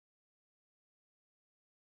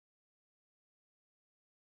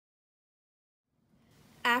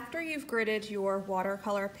After you've gridded your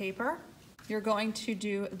watercolor paper, you're going to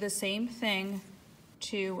do the same thing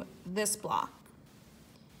to this block.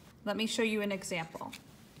 Let me show you an example.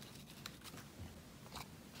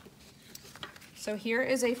 So here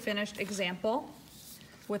is a finished example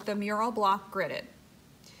with the mural block gridded.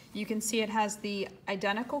 You can see it has the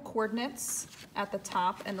identical coordinates at the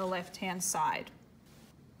top and the left-hand side.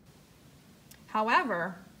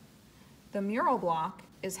 However, the mural block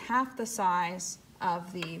is half the size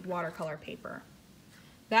of the watercolor paper.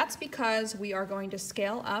 That's because we are going to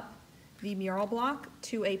scale up the mural block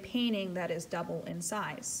to a painting that is double in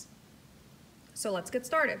size. So let's get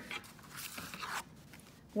started.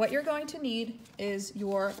 What you're going to need is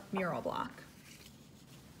your mural block.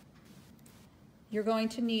 You're going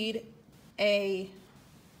to need a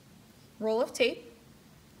roll of tape.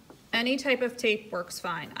 Any type of tape works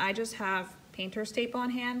fine. I just have painter's tape on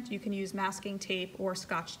hand. You can use masking tape or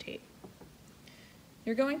Scotch tape.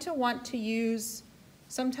 You're going to want to use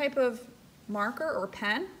some type of marker or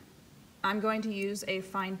pen. I'm going to use a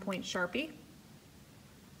fine point Sharpie.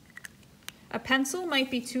 A pencil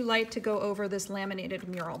might be too light to go over this laminated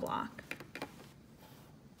mural block.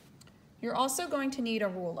 You're also going to need a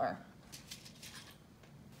ruler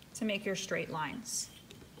to make your straight lines.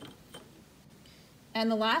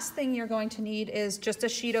 And the last thing you're going to need is just a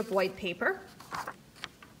sheet of white paper.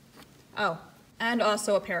 Oh, and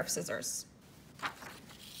also a pair of scissors.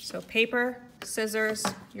 So paper, scissors,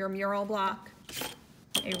 your mural block,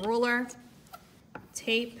 a ruler,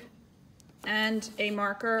 tape, and a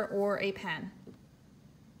marker or a pen.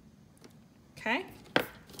 Okay?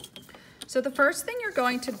 So the first thing you're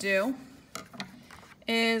going to do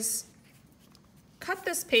is cut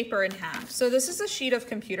this paper in half. So this is a sheet of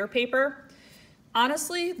computer paper.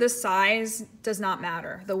 Honestly, the size does not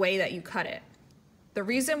matter, the way that you cut it. The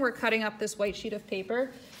reason we're cutting up this white sheet of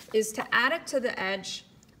paper is to add it to the edge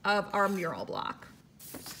of our mural block.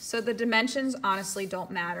 So the dimensions honestly don't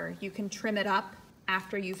matter. You can trim it up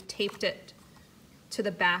after you've taped it to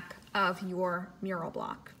the back of your mural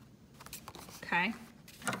block. Okay?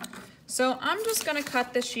 So I'm just gonna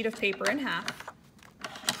cut this sheet of paper in half.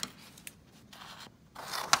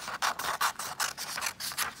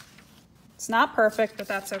 It's not perfect, but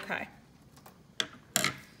that's okay.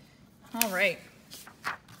 All right.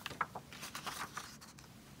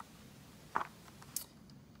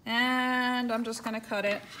 And I'm just gonna cut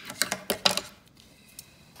it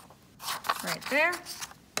right there.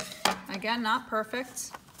 Again, not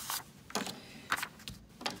perfect.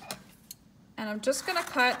 And I'm just gonna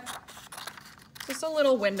cut just a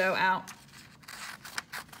little window out.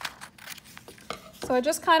 So I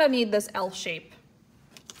just kind of need this L shape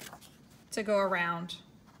to go around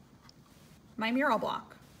my mural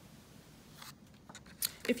block.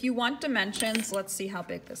 If you want dimensions, let's see how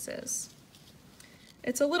big this is.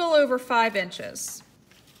 It's a little over 5 inches.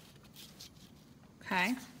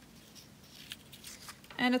 Okay.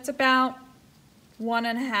 And it's about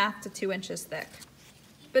 1.5 to 2 inches thick.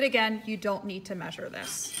 But again, you don't need to measure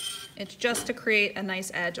this. It's just to create a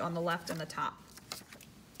nice edge on the left and the top.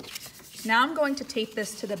 Now I'm going to tape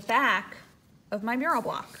this to the back of my mural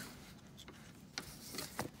block.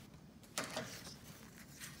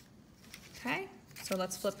 Okay, so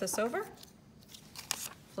let's flip this over,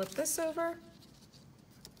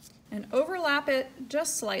 and overlap it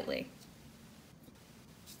just slightly.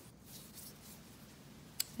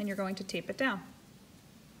 And you're going to tape it down.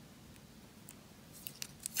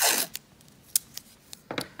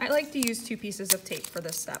 I like to use 2 pieces of tape for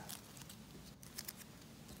this step.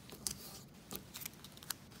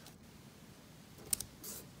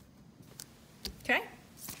 Okay,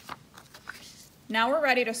 now we're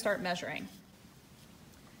ready to start measuring.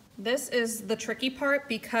 This is the tricky part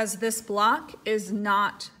because this block is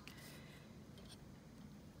not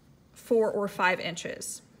 4 or 5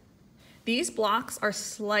 inches. These blocks are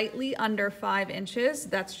slightly under 5 inches.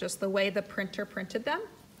 That's just the way the printer printed them.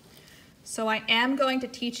 So I am going to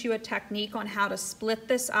teach you a technique on how to split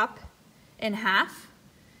this up in half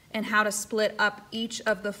and how to split up each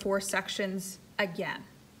of the 4 sections again,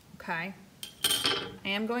 okay? I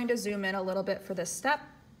am going to zoom in a little bit for this step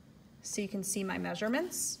so you can see my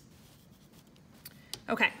measurements.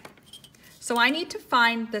 Okay, so I need to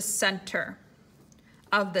find the center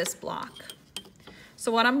of this block.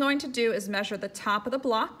 So what I'm going to do is measure the top of the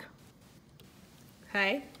block,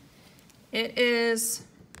 okay? It is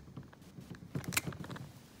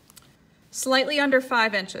slightly under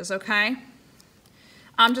 5 inches, okay?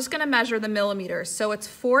 I'm just gonna measure the millimeters. So it's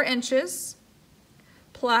 4 inches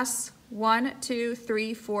plus 1, 2,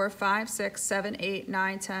 3, 4, 5, 6, 7, 8,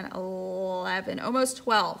 9, 10, 11, almost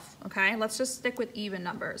 12, okay? Let's just stick with even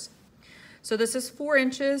numbers. So this is 4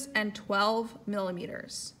 inches and 12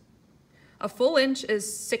 millimeters. A full inch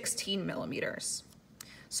is 16 millimeters.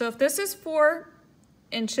 So if this is 4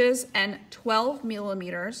 inches and 12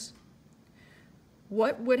 millimeters,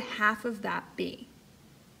 what would half of that be?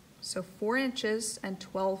 So 4 inches and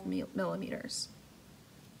 12 millimeters.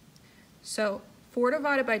 So 4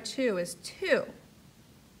 divided by 2 is 2,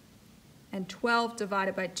 and 12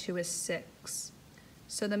 divided by 2 is 6.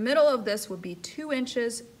 So the middle of this would be 2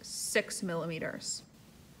 inches, 6 millimeters,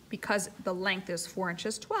 because the length is 4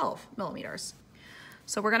 inches, 12 millimeters.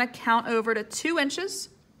 So we're going to count over to 2 inches,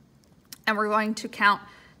 and we're going to count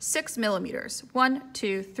 6 millimeters. 1,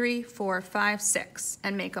 2, 3, 4, 5, 6,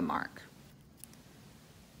 and make a mark.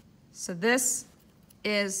 So this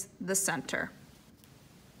is the center.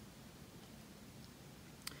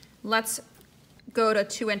 Let's go to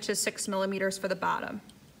 2 inches, 6 millimeters for the bottom.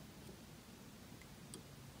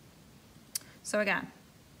 So again,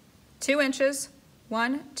 2 inches,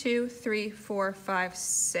 1, 2, 3, 4, 5,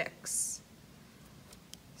 6.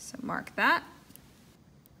 So mark that.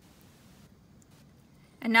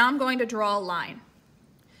 And now I'm going to draw a line.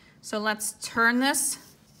 So let's turn this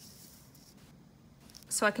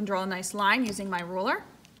so I can draw a nice line using my ruler.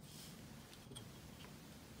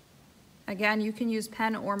 Again, you can use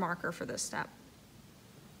pen or marker for this step.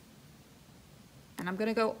 And I'm going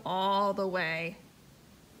to go all the way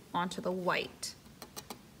onto the white.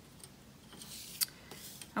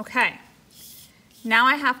 Okay, now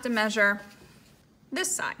I have to measure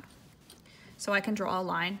this side. So I can draw a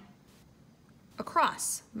line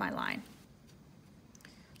across my line.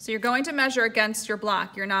 So you're going to measure against your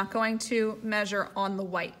block. You're not going to measure on the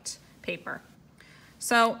white paper.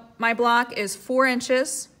 So my block is 4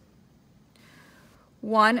 inches.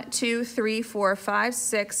 1, 2, 3, 4, 5,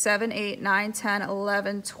 6, 7, 8, 9, 10,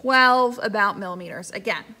 11, 12 about millimeters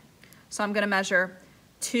again. So I'm going to measure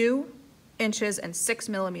 2 inches and 6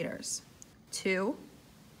 millimeters. 2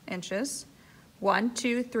 inches, 1,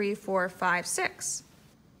 2, 3, 4, 5, 6.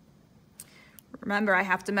 Remember, I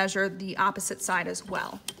have to measure the opposite side as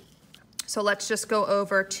well. So let's just go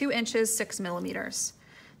over 2 inches, 6 millimeters.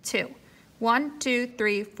 2. 1, 2,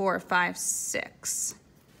 3, 4, 5, 6.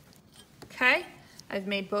 Okay, I've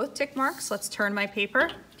made both tick marks. Let's turn my paper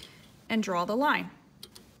and draw the line.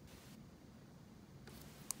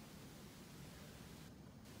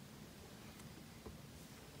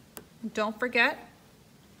 Don't forget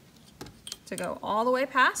to go all the way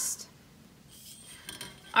past.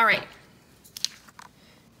 All right.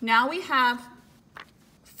 Now we have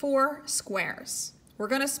 4 squares. We're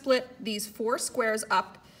going to split these 4 squares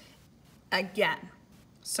up again.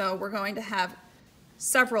 So we're going to have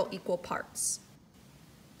several equal parts.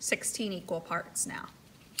 16 equal parts now.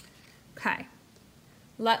 Okay.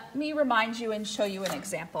 Let me remind you and show you an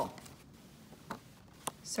example.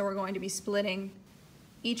 So we're going to be splitting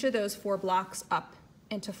each of those 4 blocks up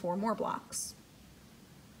into 4 more blocks.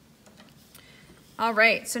 All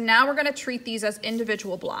right, so now we're going to treat these as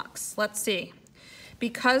individual blocks. Let's see.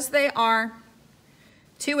 Because they are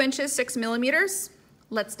 2 inches, 6 millimeters,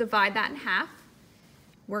 let's divide that in half.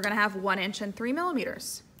 We're going to have 1 inch and 3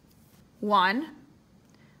 millimeters. 1,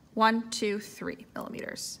 2, 3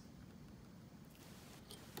 millimeters.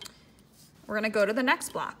 We're going to go to the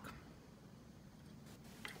next block.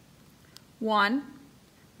 1,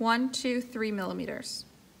 2, 3 millimeters.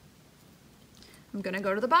 I'm going to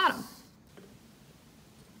go to the bottom.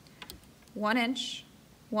 1 inch,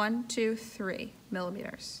 1, 2, 3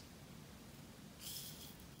 millimeters.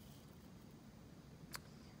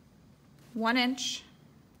 1 inch,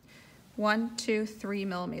 1, 2, 3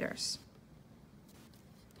 millimeters.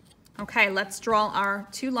 Okay, let's draw our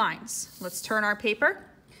 2 lines. Let's turn our paper,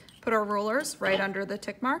 put our rulers right under the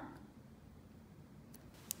tick mark.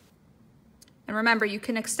 And remember, you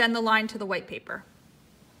can extend the line to the white paper.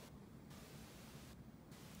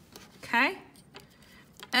 Okay?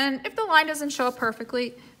 And if the line doesn't show up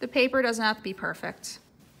perfectly, the paper doesn't have to be perfect.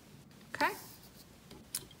 Okay?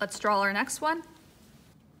 Let's draw our next one.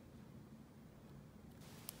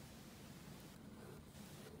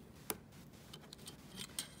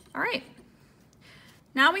 All right.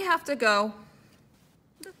 Now we have to go,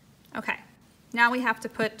 okay, now we have to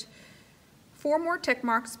put 4 more tick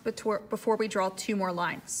marks before we draw 2 more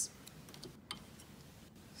lines.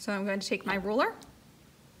 So I'm going to take my ruler,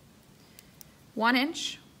 1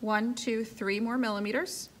 inch, 1, 2, 3 more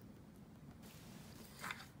millimeters,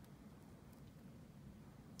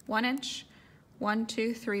 1 inch, 1,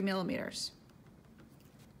 2, 3 millimeters.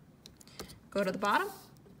 Go to the bottom.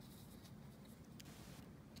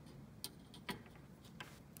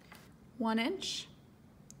 1 inch,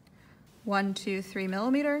 1, 2, 3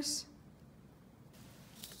 millimeters,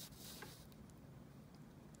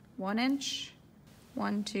 1 inch,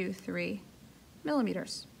 1, 2, 3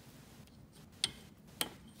 millimeters.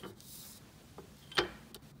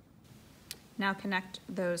 Now connect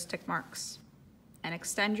those tick marks and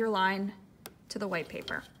extend your line to the white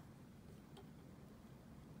paper.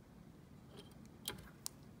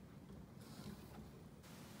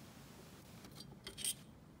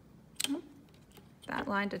 Oh, that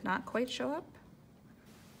line did not quite show up.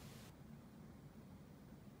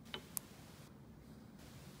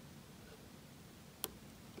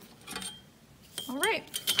 All right,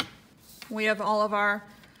 we have all of our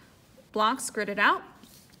blocks gridded out.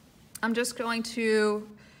 I'm just going to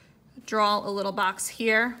draw a little box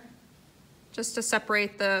here just to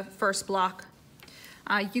separate the first block.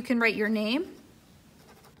 You can write your name.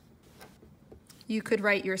 You could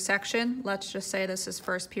write your section. Let's just say this is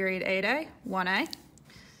first period A day, 1A.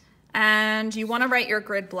 And you want to write your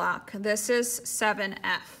grid block. This is 7F.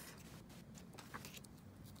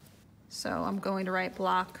 So I'm going to write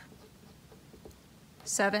block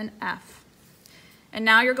 7F. And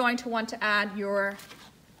now you're going to want to add your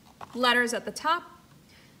letters at the top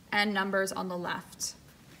and numbers on the left.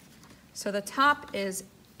 So the top is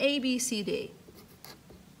A, B, C, D.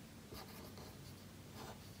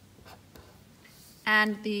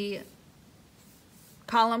 And the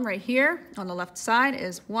column right here on the left side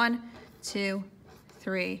is 1, 2,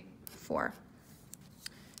 3, 4.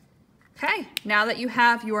 Okay, now that you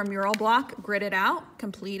have your mural block gridded out,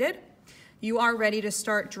 completed, you are ready to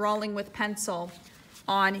start drawing with pencil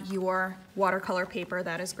on your watercolor paper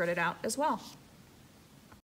that is gridded out as well.